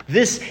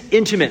 This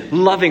intimate,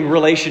 loving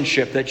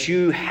relationship that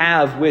you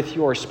have with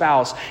your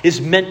spouse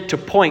is meant to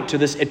point to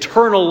this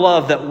eternal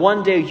love that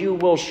one day you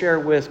will share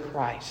with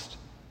Christ.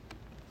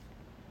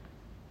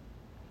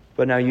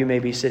 But now you may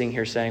be sitting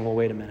here saying, well,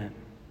 wait a minute.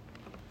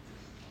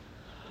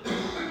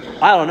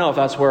 I don't know if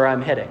that's where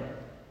I'm heading,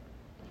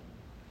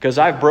 because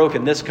I've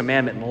broken this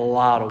commandment in a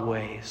lot of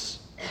ways.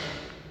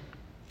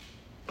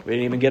 We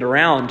didn't even get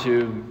around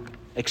to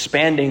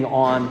expanding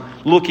on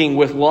looking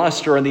with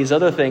lust or in these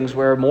other things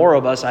where more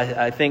of us,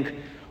 I think,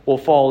 will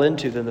fall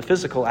into than the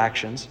physical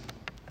actions.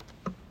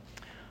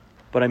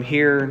 But I'm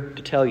here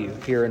to tell you,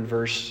 here in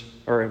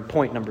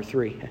point number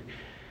 3,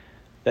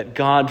 that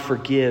God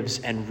forgives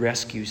and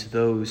rescues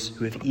those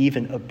who have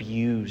even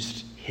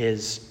abused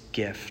his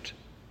gift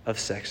of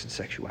sex and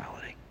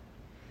sexuality.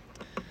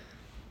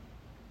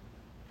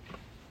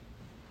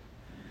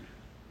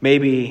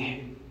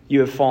 Maybe you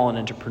have fallen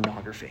into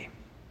pornography.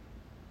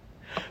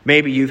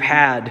 Maybe you've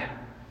had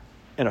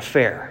an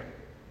affair,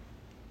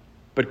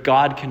 but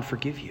God can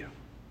forgive you.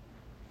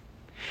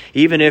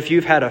 Even if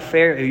you've had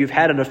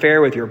an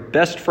affair with your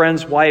best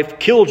friend's wife,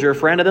 killed your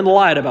friend, and then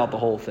lied about the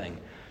whole thing,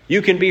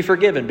 you can be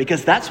forgiven,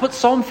 because that's what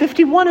Psalm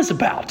 51 is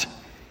about.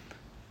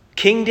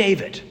 King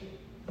David,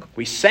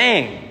 we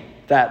sang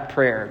that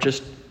prayer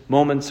just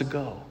moments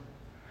ago.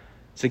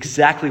 It's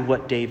exactly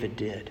what David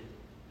did.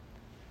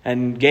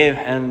 And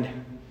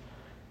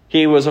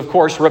he was, of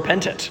course,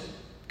 repentant,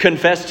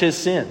 confessed his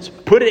sins,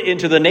 put it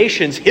into the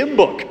nation's hymn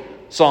book,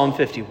 Psalm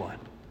 51.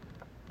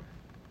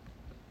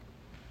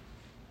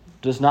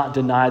 Does not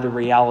deny the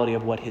reality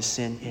of what his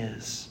sin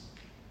is.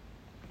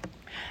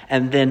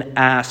 And then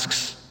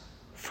asks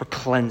for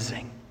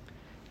cleansing,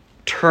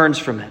 turns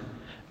from it,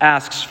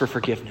 asks for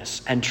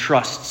forgiveness, and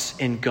trusts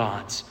in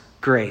God's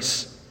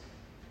grace.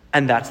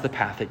 And that's the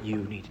path that you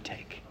need to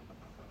take.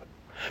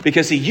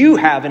 Because see, you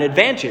have an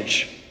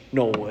advantage,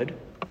 Knollwood,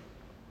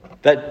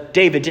 that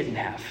David didn't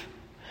have.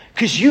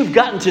 Because you've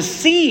gotten to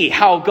see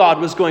how God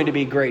was going to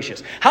be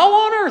gracious. How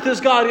on earth is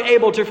God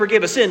able to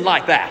forgive a sin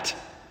like that?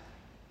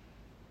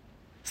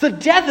 It's the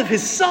death of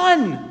his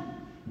son.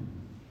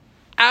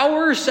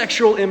 Our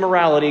sexual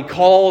immorality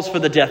calls for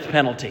the death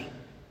penalty.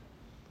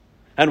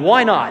 And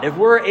why not? If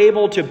we're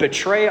able to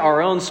betray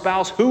our own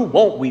spouse, who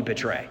won't we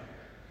betray?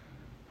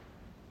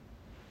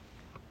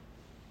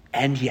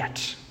 And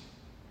yet,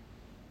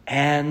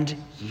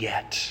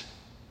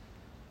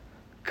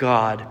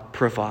 God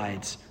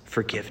provides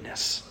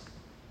forgiveness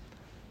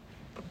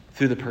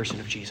through the person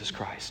of Jesus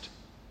Christ.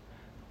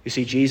 You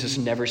see, Jesus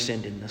never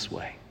sinned in this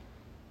way.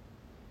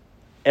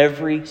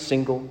 Every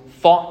single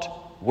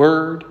thought,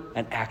 word,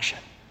 and action.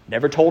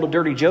 Never told a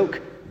dirty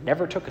joke,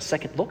 never took a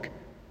second look,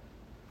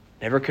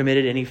 never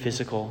committed any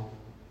physical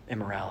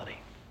immorality.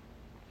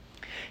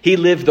 He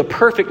lived the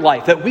perfect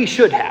life that we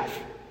should have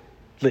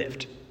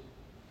lived,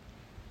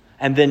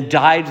 and then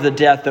died the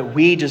death that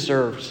we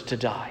deserved to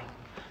die.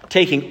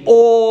 Taking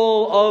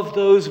all of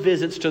those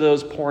visits to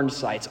those porn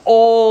sites,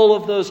 all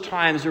of those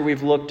times where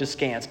we've looked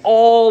askance,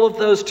 all of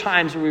those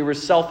times where we were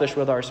selfish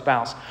with our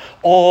spouse,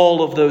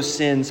 all of those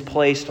sins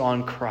placed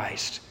on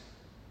Christ,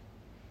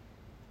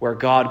 where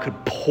God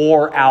could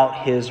pour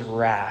out his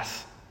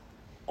wrath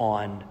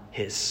on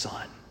his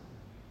Son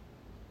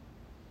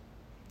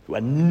to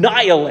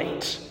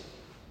annihilate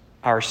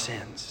our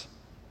sins.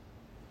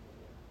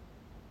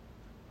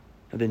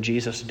 And then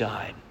Jesus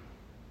died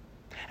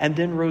and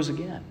then rose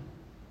again,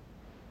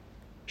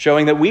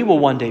 showing that we will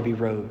one day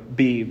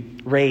be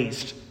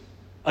raised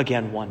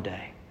again one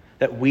day,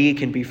 that we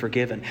can be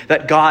forgiven,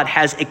 that God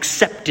has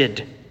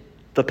accepted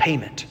the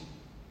payment.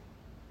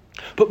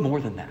 But more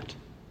than that,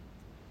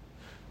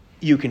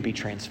 you can be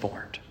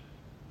transformed.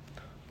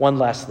 One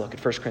last look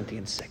at 1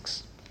 Corinthians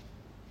 6.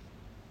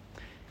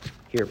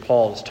 Here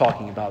Paul is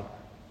talking about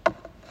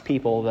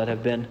people that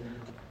have been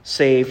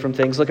saved from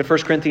things. Look at 1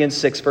 Corinthians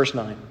 6, verse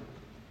 9.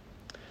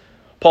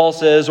 Paul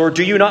says, "Or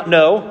do you not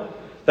know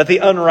that the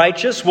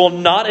unrighteous will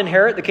not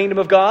inherit the kingdom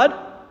of God?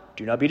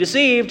 Do not be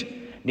deceived.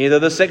 Neither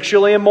the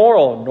sexually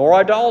immoral, nor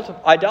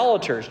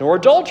idolaters, nor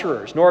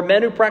adulterers, nor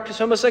men who practice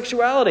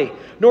homosexuality,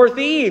 nor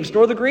thieves,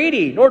 nor the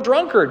greedy, nor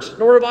drunkards,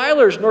 nor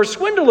revilers, nor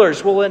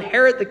swindlers will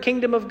inherit the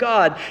kingdom of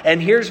God."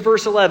 And here's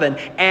verse 11.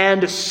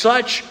 "And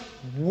such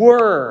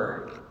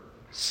were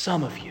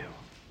Some of you.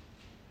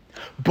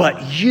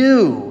 But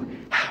you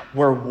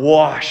were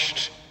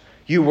washed.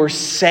 You were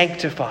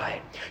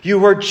sanctified. You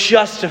were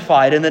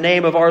justified in the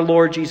name of our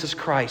Lord Jesus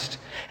Christ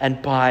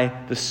and by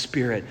the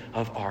Spirit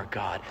of our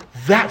God.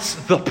 That's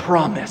the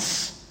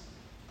promise.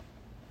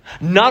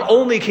 Not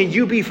only can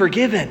you be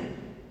forgiven,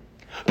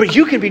 but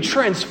you can be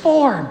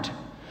transformed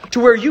to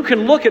where you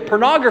can look at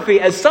pornography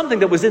as something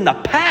that was in the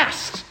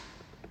past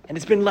and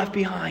it's been left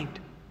behind.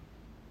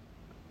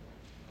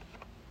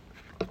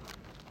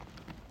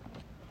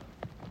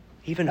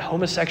 Even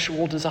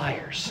homosexual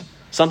desires,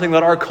 something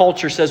that our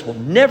culture says will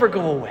never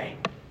go away.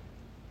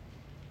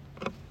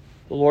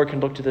 The Lord can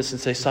look to this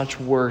and say, such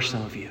were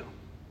some of you.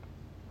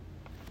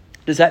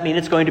 Does that mean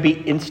it's going to be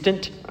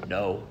instant?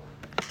 No.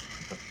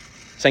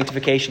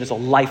 Sanctification is a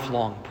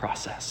lifelong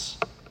process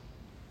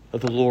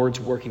of the Lord's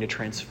working to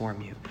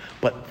transform you.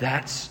 But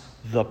that's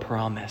the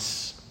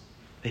promise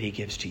that he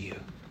gives to you.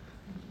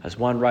 As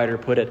one writer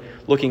put it,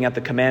 looking at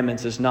the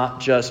commandments is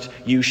not just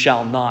you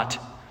shall not,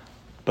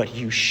 but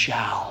you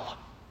shall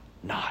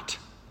not.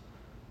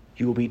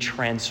 You will be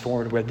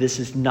transformed where this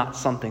is not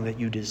something that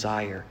you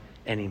desire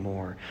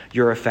anymore.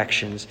 Your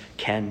affections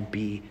can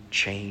be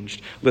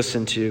changed.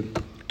 Listen to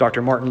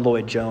Dr. Martin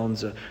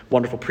Lloyd-Jones, a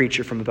wonderful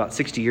preacher from about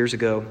 60 years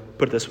ago,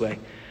 put it this way.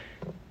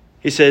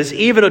 He says,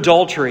 even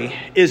adultery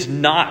is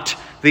not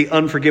the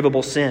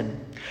unforgivable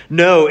sin.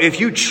 No, if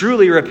you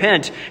truly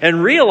repent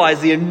and realize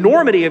the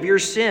enormity of your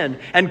sin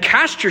and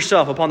cast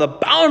yourself upon the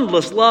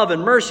boundless love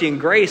and mercy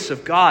and grace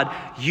of God,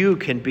 you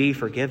can be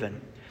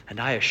forgiven. And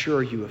I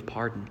assure you of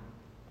pardon.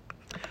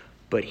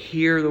 But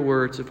hear the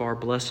words of our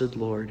blessed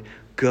Lord,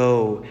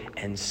 go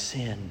and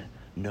sin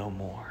no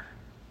more.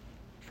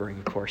 Referring,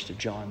 of course, to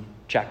John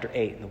chapter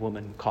 8 and the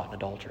woman caught in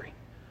adultery.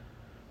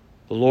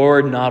 The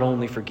Lord not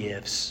only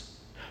forgives,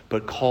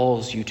 but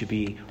calls you to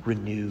be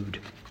renewed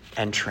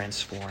and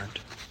transformed.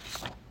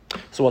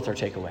 So what's our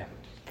takeaway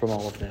from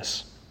all of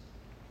this?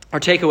 Our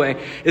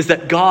takeaway is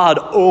that God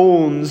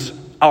owns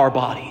our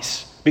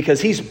bodies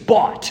because he's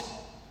bought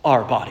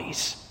our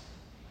bodies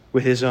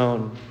with his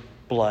own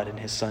blood and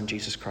his Son,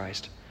 Jesus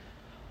Christ.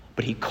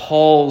 But he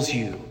calls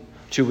you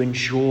to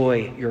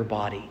enjoy your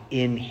body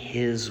in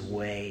his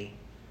way,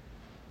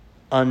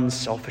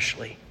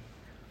 unselfishly.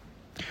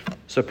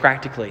 So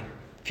practically,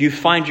 if you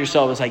find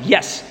yourself as like,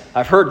 yes,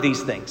 I've heard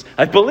these things.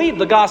 I've believed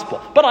the gospel,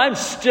 but I'm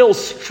still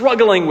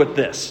struggling with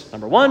this.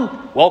 Number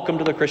one, welcome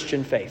to the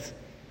Christian faith.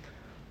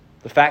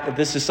 The fact that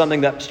this is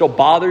something that still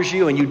bothers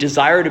you and you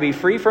desire to be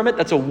free from it,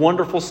 that's a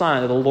wonderful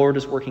sign that the Lord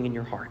is working in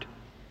your heart.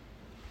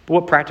 But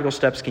what practical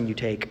steps can you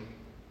take?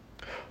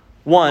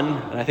 One,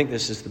 and I think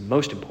this is the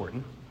most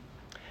important,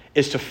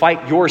 is to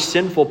fight your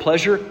sinful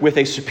pleasure with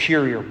a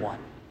superior one.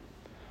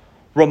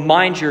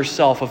 Remind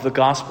yourself of the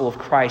gospel of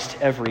Christ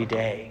every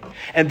day.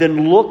 And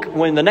then look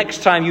when the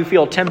next time you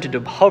feel tempted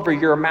to hover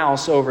your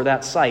mouse over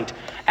that site,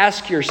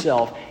 ask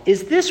yourself,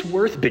 is this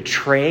worth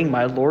betraying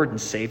my Lord and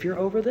Savior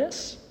over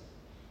this?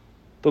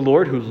 The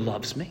Lord who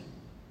loves me?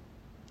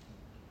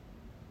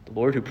 The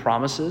Lord who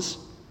promises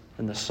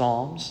in the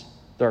Psalms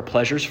there are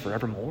pleasures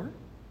forevermore?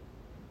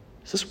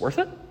 Is this worth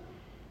it?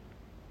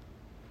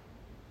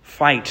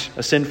 Fight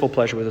a sinful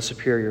pleasure with a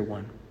superior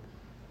one.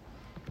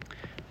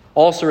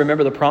 Also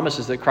remember the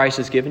promises that Christ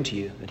has given to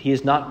you, that he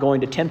is not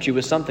going to tempt you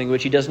with something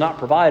which he does not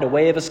provide a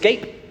way of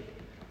escape.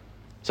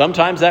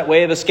 Sometimes that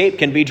way of escape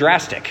can be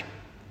drastic.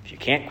 If you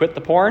can't quit the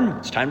porn,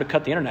 it's time to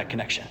cut the internet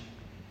connection.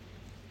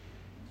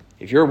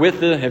 If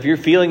you're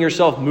feeling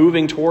yourself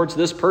moving towards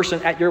this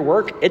person at your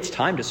work, it's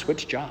time to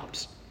switch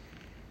jobs.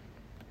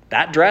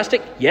 That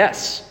drastic?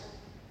 Yes.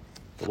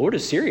 The Lord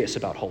is serious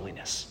about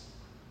holiness.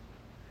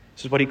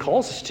 This is what he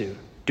calls us to.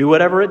 Do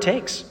whatever it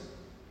takes.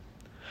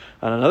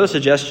 And another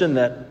suggestion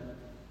that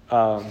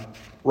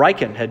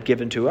Ryken had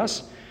given to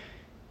us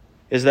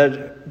is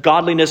that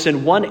godliness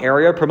in one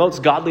area promotes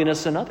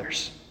godliness in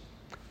others.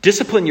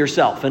 Discipline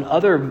yourself in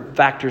other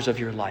factors of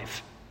your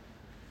life,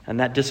 and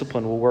that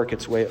discipline will work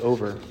its way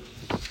over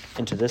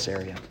into this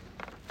area.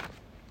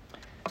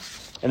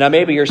 And now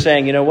maybe you're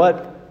saying, you know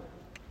what?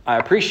 I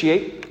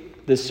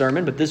appreciate this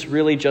sermon, but this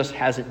really just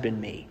hasn't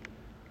been me.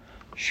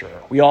 Sure,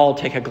 we all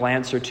take a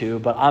glance or two,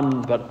 but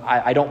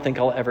I don't think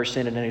I'll ever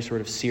sin in any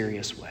sort of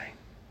serious way.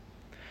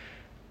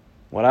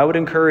 What I would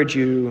encourage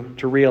you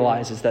to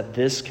realize is that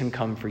this can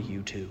come for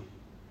you too.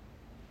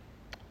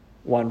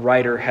 One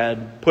writer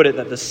had put it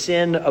that the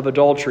sin of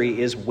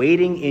adultery is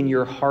waiting in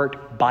your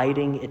heart,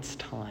 biding its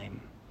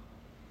time.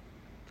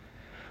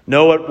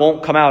 No, it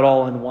won't come out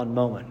all in one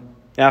moment.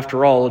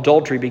 After all,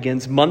 adultery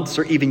begins months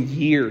or even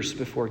years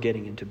before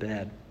getting into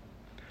bed.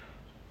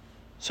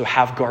 So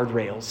have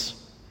guardrails.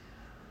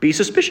 Be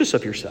suspicious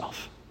of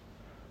yourself.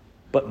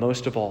 But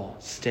most of all,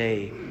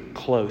 stay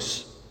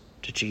close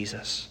to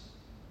Jesus.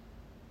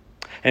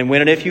 And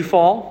when and if you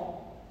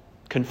fall,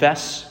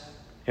 confess,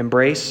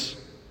 embrace,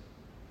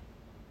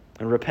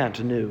 and repent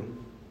anew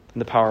in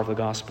the power of the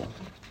gospel.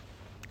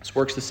 This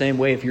works the same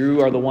way if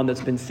you are the one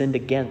that's been sinned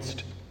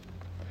against.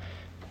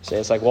 Say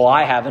it's like, well,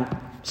 I haven't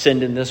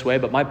sinned in this way,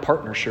 but my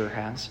partner sure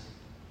has.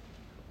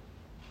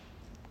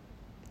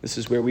 This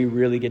is where we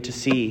really get to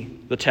see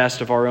the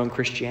test of our own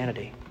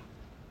Christianity.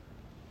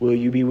 Will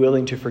you be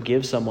willing to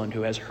forgive someone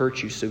who has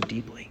hurt you so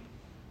deeply?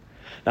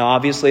 Now,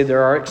 obviously,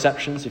 there are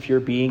exceptions. If you're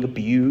being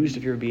abused,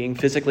 if you're being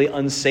physically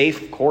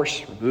unsafe, of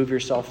course, remove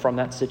yourself from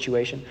that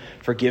situation.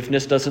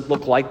 Forgiveness doesn't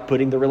look like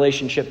putting the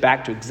relationship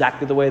back to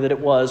exactly the way that it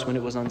was when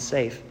it was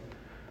unsafe.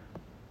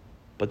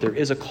 But there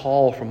is a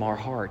call from our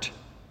heart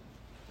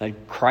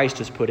that Christ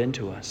has put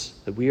into us,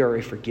 that we are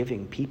a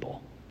forgiving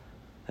people,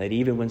 that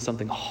even when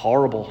something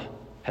horrible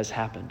has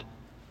happened,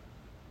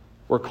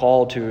 we're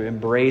called to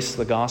embrace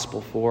the gospel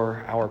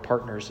for our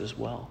partners as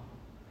well.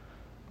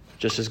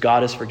 Just as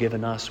God has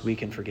forgiven us, we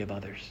can forgive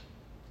others.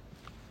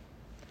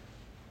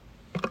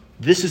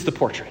 This is the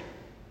portrait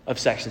of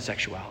sex and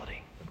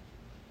sexuality.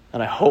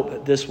 And I hope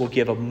that this will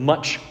give a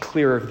much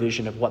clearer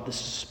vision of what this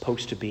is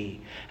supposed to be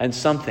and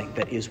something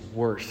that is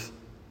worth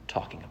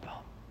talking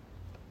about.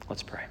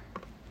 Let's pray.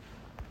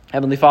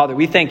 Heavenly Father,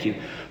 we thank you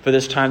for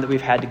this time that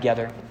we've had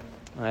together.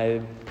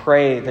 I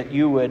pray that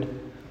you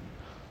would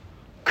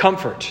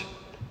comfort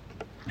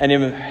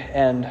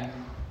and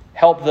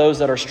help those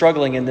that are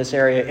struggling in this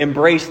area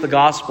embrace the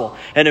gospel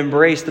and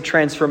embrace the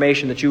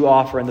transformation that you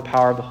offer in the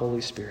power of the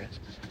Holy Spirit.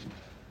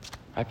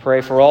 I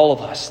pray for all of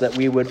us that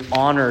we would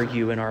honor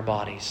you in our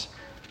bodies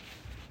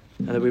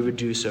and that we would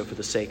do so for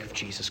the sake of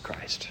Jesus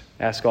Christ.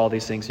 I ask all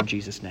these things in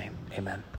Jesus' name. Amen.